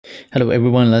Hello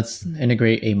everyone, let's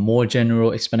integrate a more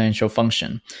general exponential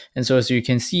function. And so as you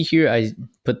can see here, I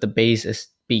put the base as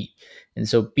b. And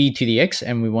so b to the x,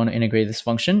 and we want to integrate this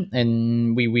function.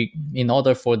 And we in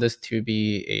order for this to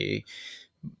be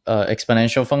a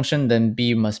exponential function, then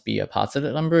b must be a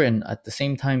positive number. And at the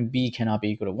same time, b cannot be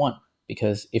equal to 1.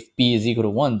 Because if b is equal to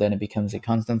 1, then it becomes a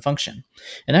constant function.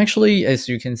 And actually, as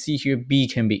you can see here, b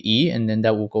can be e, and then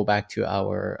that will go back to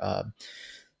our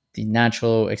the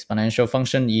natural exponential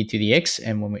function e to the x,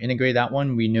 and when we integrate that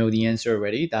one, we know the answer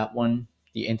already. That one,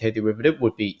 the antiderivative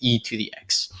would be e to the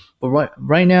x. But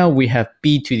right now we have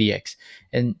b to the x,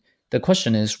 and the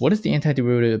question is, what is the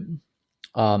antiderivative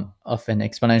of an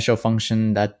exponential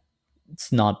function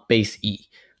that's not base e?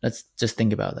 Let's just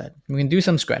think about that. We can do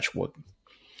some scratch work.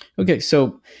 Okay,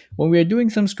 so when we are doing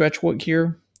some scratch work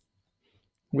here,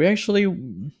 we actually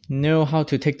know how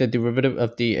to take the derivative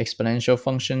of the exponential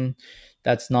function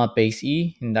that's not base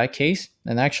e in that case.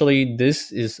 And actually,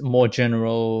 this is more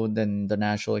general than the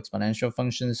natural exponential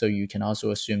function. So you can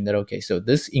also assume that, okay, so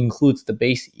this includes the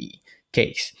base e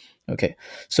case. Okay,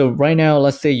 so right now,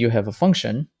 let's say you have a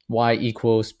function y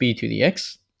equals b to the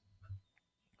x.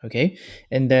 Okay,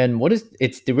 and then what is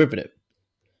its derivative?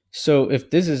 So if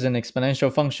this is an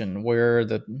exponential function where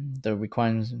the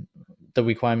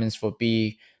requirements for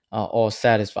b are all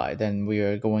satisfied, then we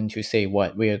are going to say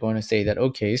what? We are going to say that,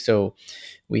 okay, so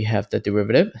we have the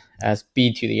derivative as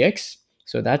b to the x.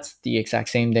 So that's the exact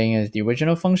same thing as the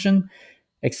original function,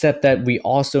 except that we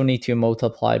also need to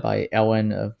multiply by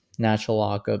ln of natural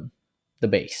log of the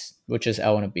base, which is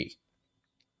ln of b.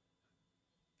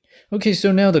 Okay,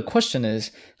 so now the question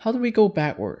is, how do we go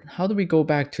backward? How do we go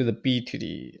back to the b to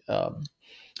the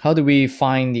how do we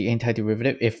find the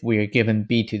antiderivative if we are given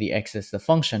b to the x as the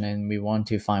function and we want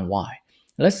to find y?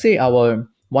 Let's say our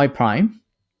y prime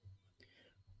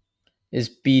is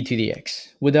b to the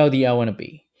x without the l and a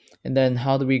b. And then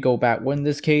how do we go backward in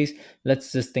this case?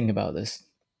 Let's just think about this.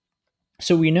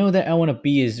 So we know that l and a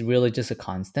b is really just a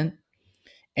constant.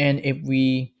 And if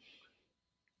we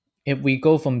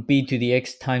go from b to the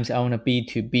x times l and a b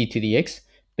to b to the x,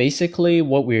 basically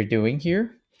what we're doing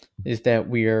here is that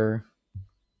we are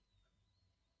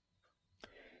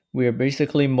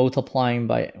basically multiplying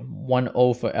by 1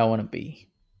 over l and a b.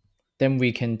 Then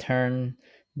we can turn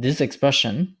this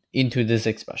expression into this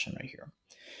expression right here.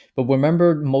 But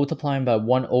remember, multiplying by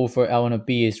 1 over l and a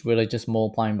b is really just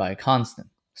multiplying by a constant.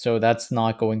 So that's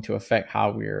not going to affect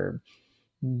how we're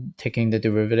taking the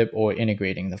derivative or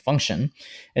integrating the function.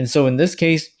 And so in this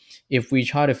case, if we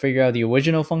try to figure out the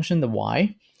original function, the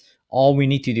y, all we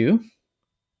need to do,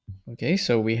 okay,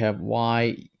 so we have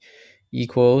y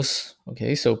equals,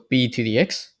 okay, so b to the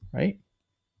x, right?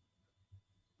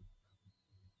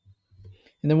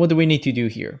 And then what do we need to do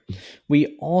here?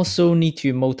 We also need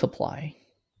to multiply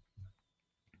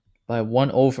by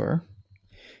 1 over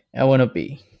ln of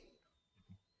b.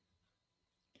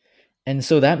 And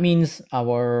so that means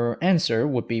our answer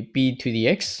would be b to the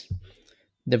x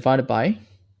divided by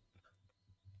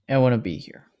ln of b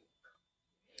here.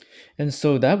 And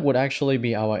so that would actually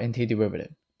be our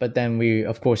antiderivative. But then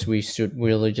of course, we should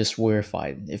really just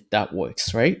verify if that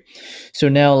works, right? So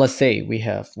now let's say we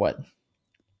have what?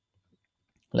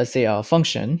 Let's say our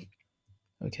function.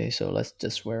 Okay, so let's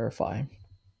just verify.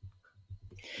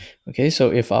 Okay,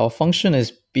 so if our function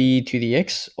is b to the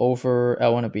x over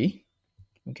ln of b,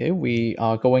 okay, we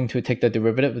are going to take the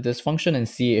derivative of this function and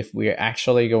see if we're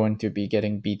actually going to be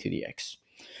getting b to the x.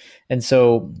 And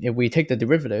so if we take the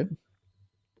derivative,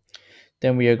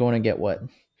 then we are going to get what?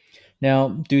 Now,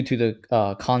 due to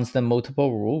the constant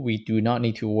multiple rule, we do not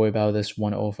need to worry about this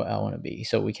 1 over ln of b.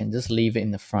 So we can just leave it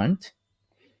in the front.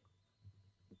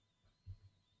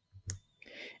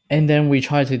 And then we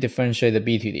try to differentiate the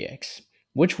b to the x,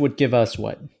 which would give us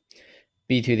what?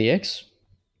 B to the x,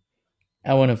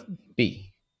 ln of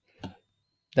b.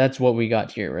 That's what we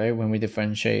got here, right? When we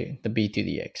differentiate the b to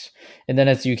the x. And then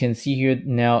as you can see here,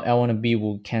 now ln of b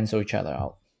will cancel each other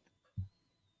out.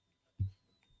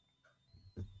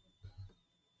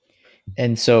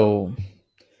 And so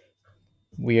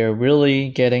we are really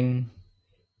getting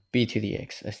b to the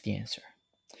x as the answer.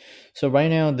 So right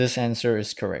now, this answer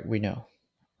is correct. We know,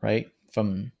 right?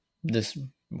 From this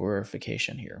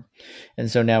verification here.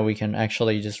 And so now we can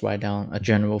actually just write down a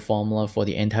general formula for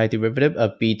the antiderivative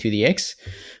of b to the x,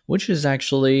 which is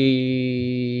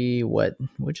actually what?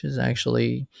 Which is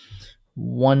actually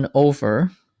 1 over,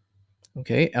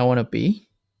 okay, ln of b,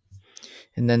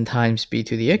 and then times b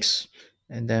to the x,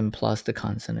 and then plus the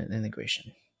constant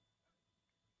integration.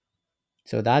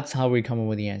 So that's how we come up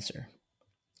with the answer.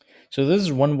 So this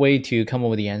is one way to come up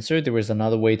with the answer. There is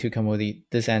another way to come up with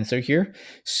this answer here.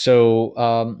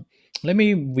 So Let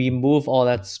me remove all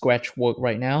that scratch work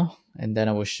right now, and then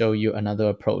I will show you another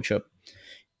approach of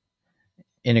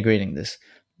integrating this,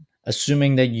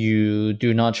 assuming that you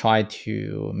do not try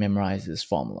to memorize this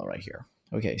formula right here.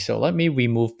 Okay, so let me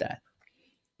remove that.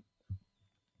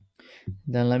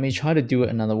 Then let me try to do it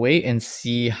another way and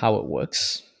see how it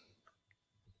works.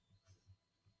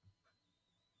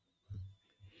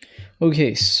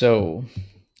 Okay, so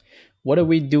what are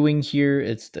we doing here?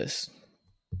 It's this.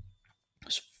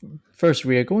 First,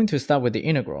 we are going to start with the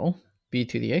integral, b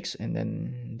to the x and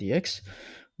then dx.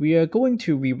 We are going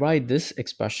to rewrite this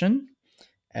expression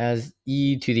as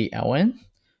e to the ln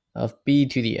of b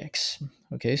to the x.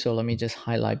 Okay, so let me just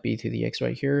highlight b to the x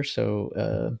right here.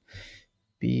 So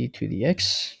b to the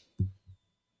x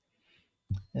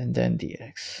and then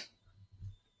dx.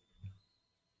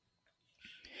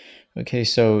 Okay,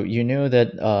 so you know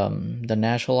that the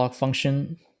natural log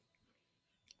function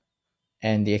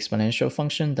and the exponential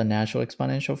function, the natural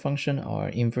exponential function, are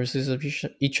inverses of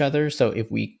each other. So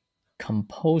if we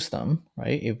compose them,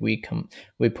 right, if we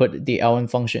put the ln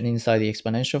function inside the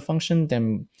exponential function,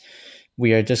 then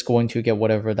we are just going to get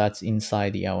whatever that's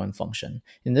inside the ln function.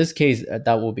 In this case,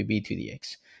 that will be b to the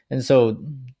x. And so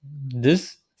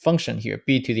this function here,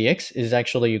 b to the x, is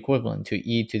actually equivalent to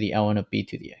e to the ln of b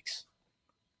to the x.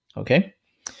 Okay?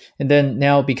 And then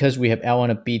now, because we have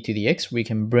ln of b to the x, we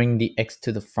can bring the x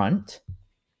to the front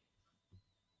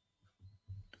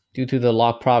due to the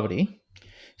log property.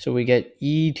 So we get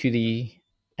e to the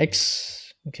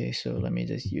x. Okay, so let me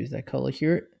just use that color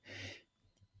here.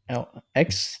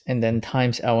 X and then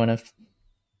times ln of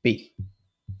b.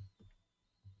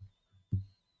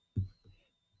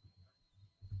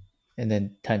 And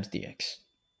then times dx.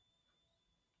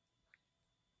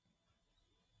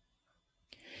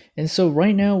 And so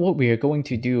right now what we are going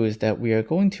to do is that we are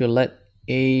going to let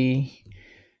a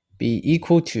be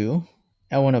equal to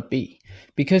ln of b,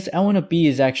 because ln of b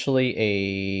is actually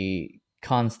a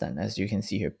constant, as you can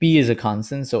see here. B is a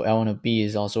constant, so ln of b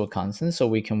is also a constant, so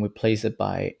we can replace it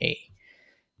by a.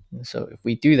 And so if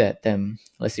we do that, then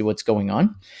let's see what's going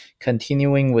on.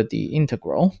 Continuing with the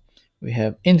integral, we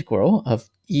have integral of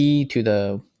e to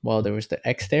the, well, there was the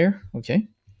x there, okay?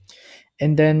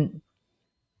 And then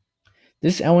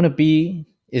this ln of b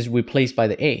is replaced by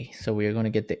the a, so we are going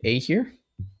to get the a here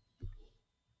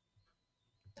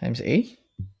times a,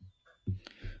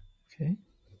 okay?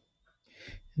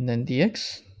 And then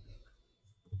dx.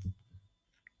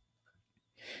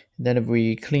 Then if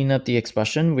we clean up the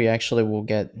expression, we actually will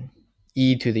get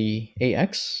e to the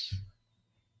ax.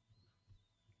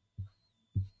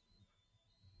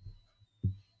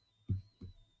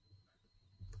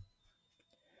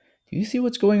 Do you see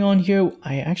what's going on here?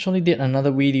 I actually did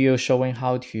another video showing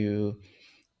how to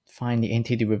find the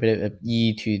antiderivative of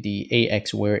e to the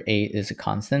ax where a is a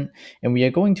constant. And we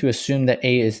are going to assume that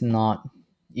a is not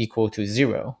equal to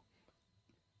 0.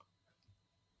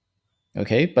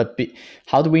 Okay, but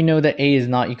how do we know that a is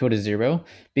not equal to 0?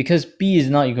 Because b is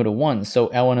not equal to 1, so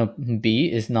ln of b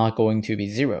is not going to be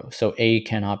 0. So a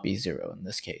cannot be 0 in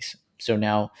this case. So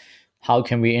now, how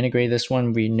can we integrate this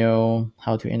one? We know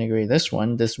how to integrate this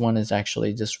one. This one is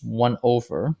actually just 1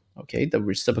 over, okay, the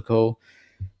reciprocal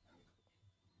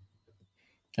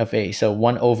of a. So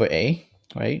 1 over a,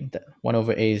 right? 1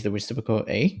 over a is the reciprocal of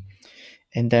a.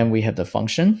 And then we have the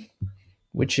function,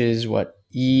 which is what?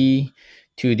 E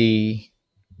to the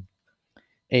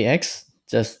ax,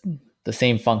 just the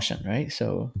same function, right?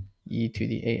 So e to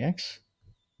the ax.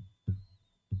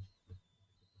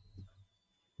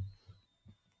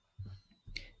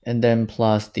 And then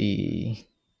plus the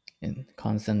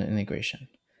constant integration.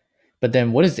 But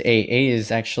then what is a? A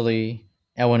is actually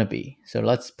ln of b. So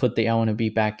let's put the ln of b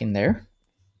back in there.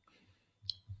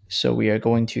 So we are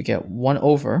going to get 1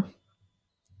 over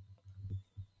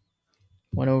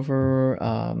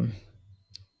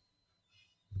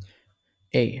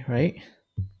a, right?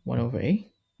 1 over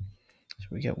a. So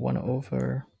we get 1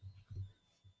 over,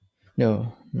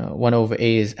 no, 1 over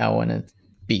a is ln of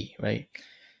b, right?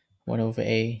 1 over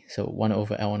a, so 1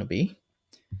 over ln of b.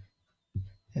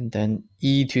 And then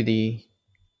e to the,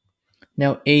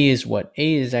 now a is what?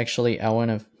 A is actually ln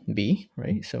of b,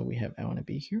 right? So we have ln of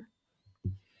b here.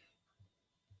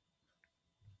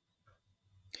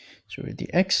 So we're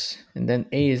the x, and then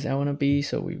a is ln of b,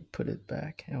 so we put it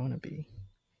back, ln of b.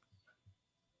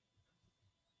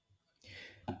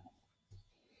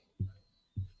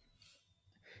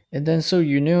 And then so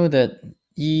you know that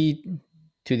e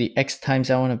to the x times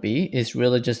ln of b is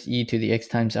really just e to the x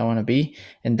times ln of b,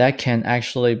 and that can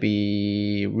actually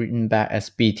be written back as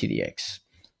b to the x.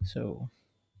 So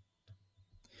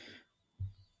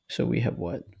we have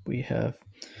what? We have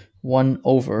 1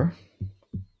 over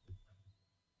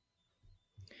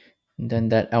and then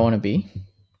that I want to be.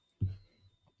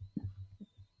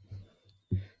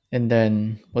 And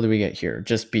then what do we get here?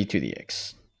 Just b to the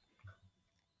x.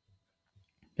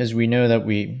 Because we know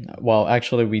that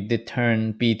actually we did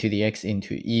turn b to the x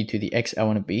into e to the x I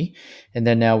want to be. And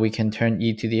then now we can turn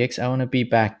e to the x I want to be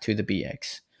back to the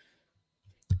bx.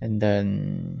 And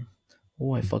then,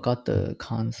 oh, I forgot the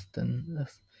constant of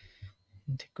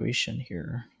integration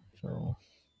here. So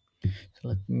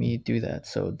let me do that.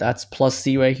 So that's plus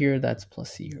c right here. That's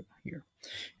plus c here.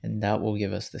 And that will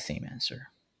give us the same answer.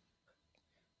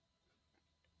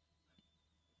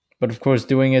 But of course,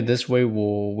 doing it this way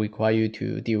will require you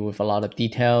to deal with a lot of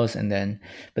details,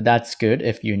 but that's good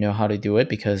if you know how to do it,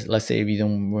 because let's say if you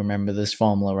don't remember this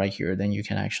formula right here, then you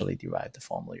can actually derive the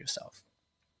formula yourself.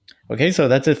 Okay, so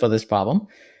that's it for this problem.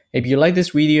 If you like this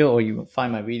video or you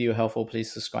find my video helpful,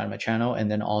 please subscribe to my channel,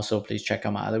 and then also please check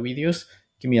out my other videos.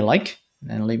 Give me a like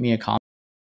and leave me a comment.